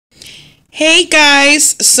Hey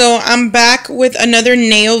guys, so I'm back with another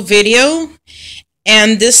nail video,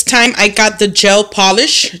 and this time I got the gel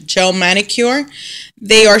polish, gel manicure.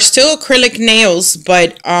 They are still acrylic nails,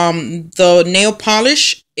 but the nail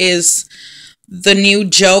polish is the new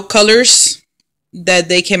gel colors that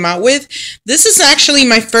they came out with. This is actually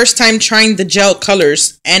my first time trying the gel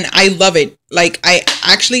colors, and I love it. Like, I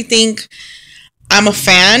actually think I'm a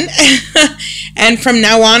fan. And from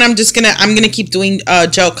now on, I'm gonna keep doing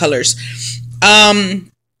gel colors.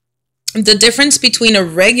 The difference between a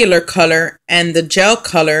regular color and the gel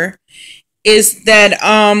color is that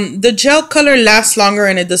the gel color lasts longer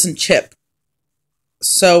and it doesn't chip.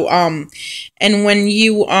 So and when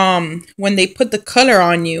they put the color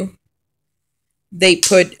on you, they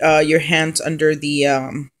put your hands under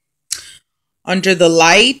the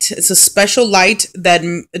light. It's a special light that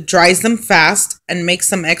dries them fast and makes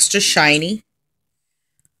them extra shiny.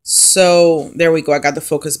 So there we go. I got the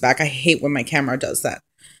focus back. I hate when my camera does that.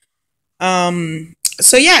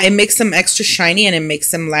 So yeah, it makes them extra shiny and it makes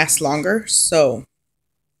them last longer. So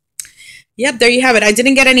yep, there you have it. I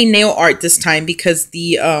didn't get any nail art this time because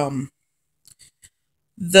the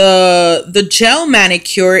gel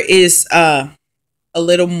manicure is a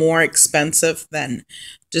little more expensive than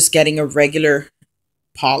just getting a regular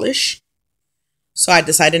polish. So I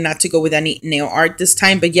decided not to go with any nail art this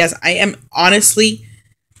time. But yes, I am honestly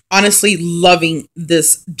loving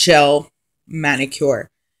this gel manicure.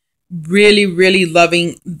 Really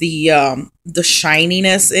loving the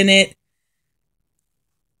shininess in it.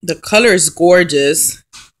 The color is gorgeous.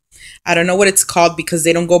 I don't know what it's called because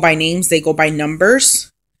they don't go by names, they go by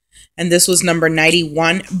numbers. And this was number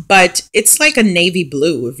 91, but it's like a navy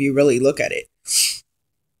blue if you really look at it.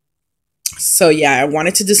 So yeah, I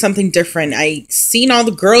wanted to do something different. I seen all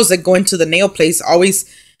the girls that go into the nail place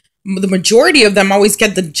the majority of them always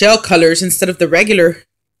get the gel colors instead of the regular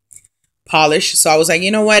polish. So I was like,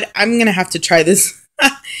 you know what? I'm going to have to try this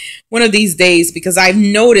one of these days because I've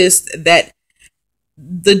noticed that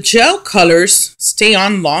the gel colors stay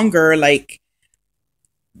on longer. Like,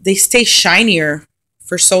 they stay shinier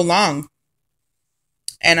for so long.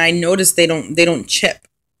 And I noticed they don't chip.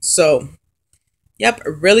 So, yep,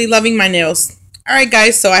 really loving my nails. All right,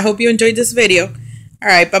 guys. So I hope you enjoyed this video. All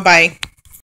right, bye-bye.